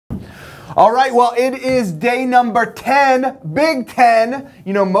All right, well, it is day number 10, Big 10.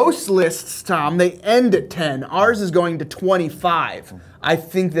 You know, most lists, Tom, they end at 10. Ours is going to 25. I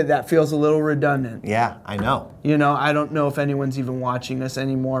think that feels a little redundant. Yeah, I know. You know, I don't know if anyone's even watching us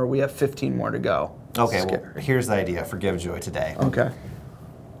anymore. We have 15 more to go. Okay, well, here's the idea for Give Joy today. Okay.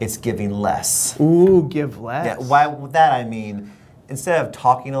 It's giving less. Ooh, give less. Yeah, with that I mean, instead of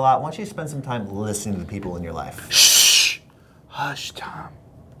talking a lot, why don't you spend some time listening to the people in your life? Shh. Hush, Tom.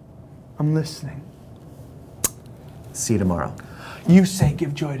 I'm listening. See you tomorrow. You say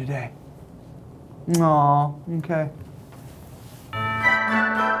give joy today. Aw, okay.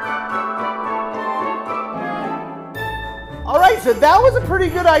 All right, so that was a pretty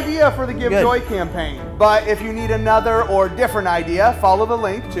good idea for the Give Joy campaign. But if you need another or different idea, follow the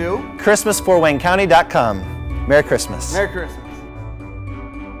link to ChristmasForWayneCounty.com. Merry Christmas. Merry Christmas.